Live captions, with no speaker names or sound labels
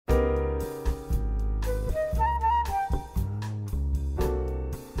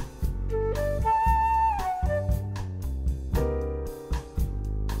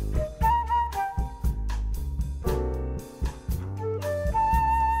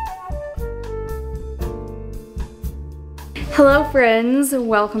Hello friends,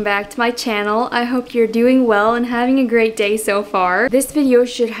 welcome back to my channel. I hope you're doing well and having a great day so far. This video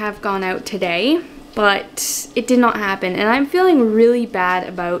should have gone out today, but it did not happen and I'm feeling really bad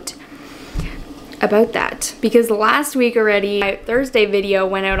about that because last week already my Thursday video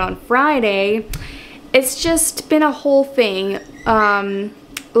went out on Friday. It's just been a whole thing.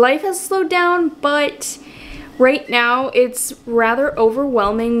 Life has slowed down, but right now it's rather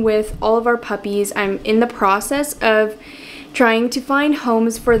overwhelming with all of our puppies. I'm in the process of trying to find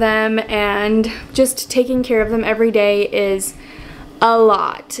homes for them, and just taking care of them every day is a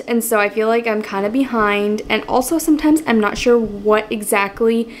lot. And so I feel like I'm kind of behind, and also sometimes I'm not sure what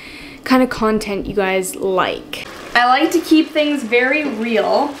exactly kind of content you guys like. I like to keep things very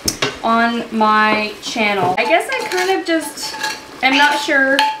real on my channel. I guess I kind of just am not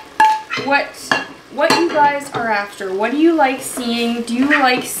sure what you guys are after. What do you like seeing? Do you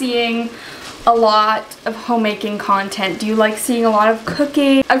like seeing a lot of homemaking content? Do you like seeing a lot of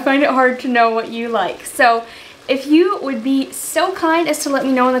cooking? I find it hard to know what you like. So if you would be so kind as to let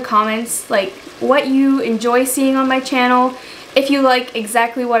me know in the comments like what you enjoy seeing on my channel, if you like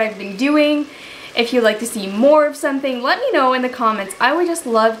exactly what I've been doing, if you'd like to see more of something, let me know in the comments. I would just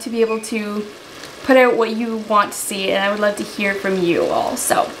love to be able to put out what you want to see, and I would love to hear from you all.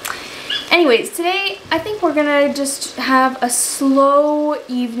 So anyways, today I think we're gonna just have a slow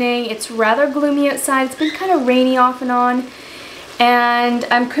evening. It's rather gloomy outside. It's been kind of rainy off and on. And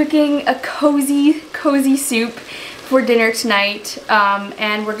I'm cooking a cozy soup for dinner tonight.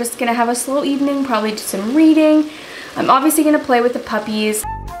 And we're just gonna have a slow evening, probably do some reading. I'm obviously gonna play with the puppies.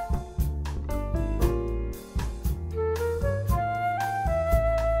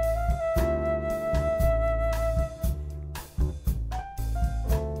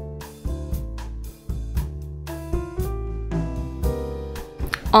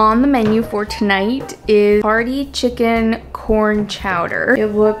 On the menu for tonight is hearty chicken corn chowder. It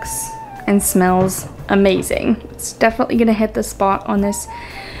looks and smells amazing. It's definitely gonna hit the spot on this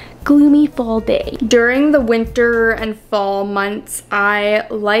gloomy fall day. During the winter and fall months, I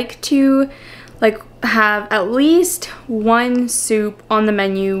like to have at least one soup on the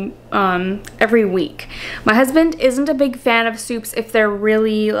menu every week. My husband isn't a big fan of soups if they're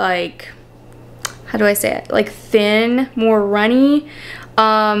really how do I say it? Like thin, more runny.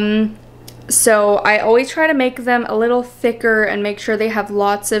 So I always try to make them a little thicker and make sure they have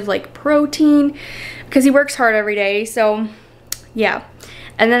lots of protein because he works hard every day. So yeah.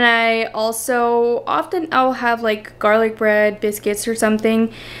 And then I also I'll have garlic bread, biscuits or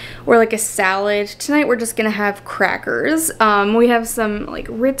something, or a salad. Tonight we're just gonna have crackers. We have some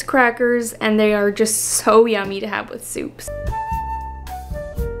Ritz crackers and they are just so yummy to have with soups.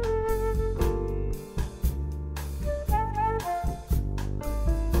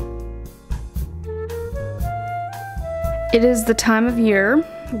 It is the time of year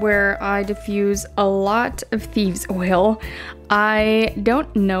where I diffuse a lot of thieves oil. I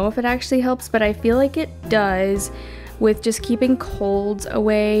don't know if it actually helps, but I feel like it does with just keeping colds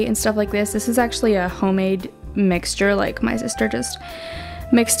away and stuff like this. This is actually a homemade mixture. My sister just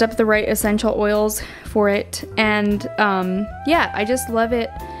mixed up the right essential oils for it. And yeah, I just love it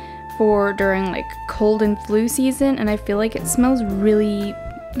for during cold and flu season, and I feel like it smells really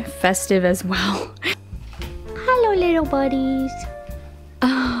festive as well. Hello, little buddies.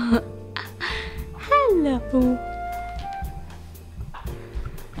 Hello.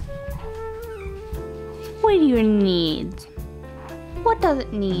 What do you need? What does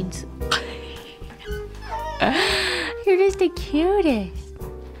it need? You're just the cutest.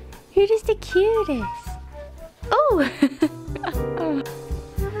 You're just the cutest. Oh.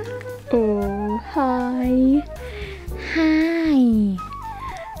 Oh, hi. Hi.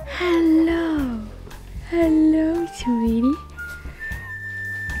 Hello. Hello, sweetie.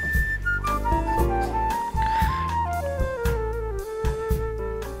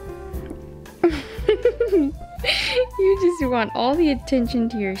 You just want all the attention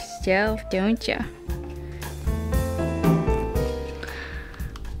to yourself, don't you?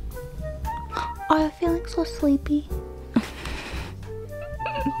 Are you feeling so sleepy?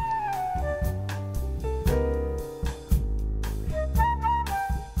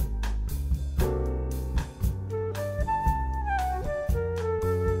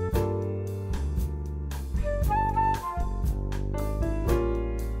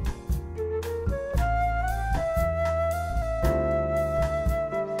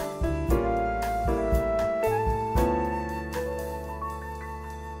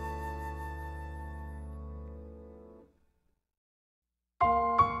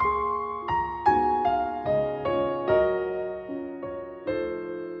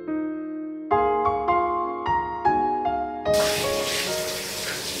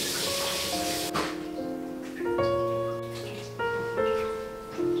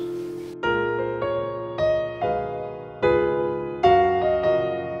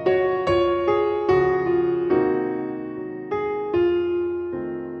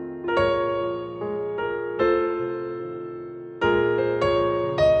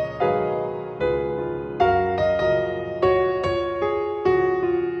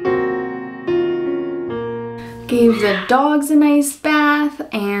 Gave the dogs a nice bath,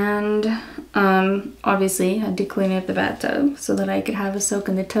 and obviously had to clean up the bathtub so that I could have a soak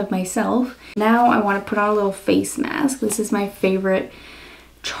in the tub myself. Now I want to put on a little face mask. This is my favorite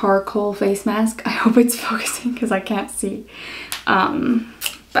charcoal face mask. I hope it's focusing because I can't see.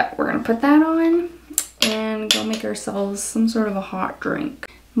 But we're gonna put that on and go make ourselves some sort of a hot drink.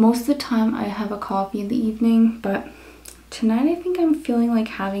 Most of the time I have a coffee in the evening, but tonight I think I'm feeling like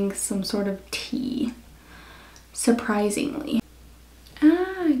having some sort of tea. Surprisingly.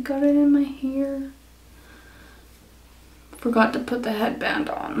 I got it in my hair. Forgot to put the headband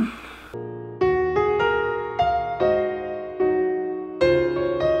on.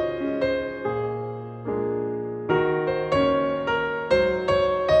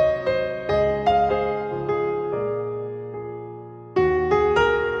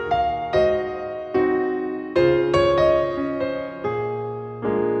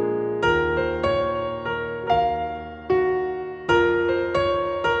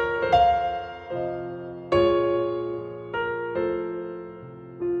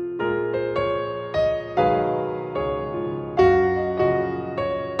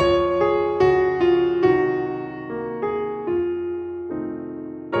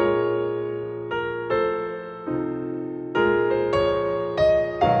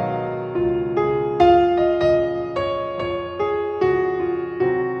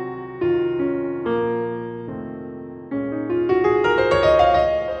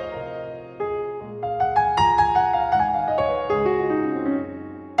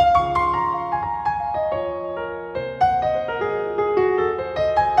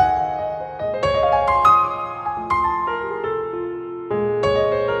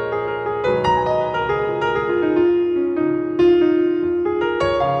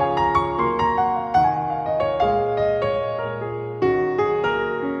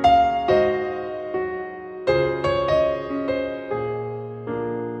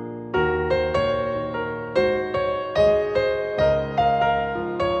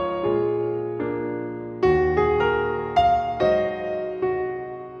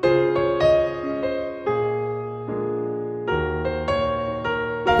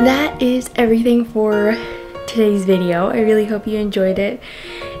 That is everything for today's video. I really hope you enjoyed it.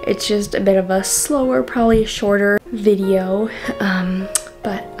 It's just a bit of a slower, probably shorter video,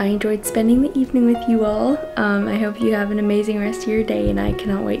 but I enjoyed spending the evening with you all. I hope you have an amazing rest of your day, and I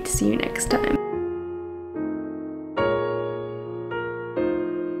cannot wait to see you next time.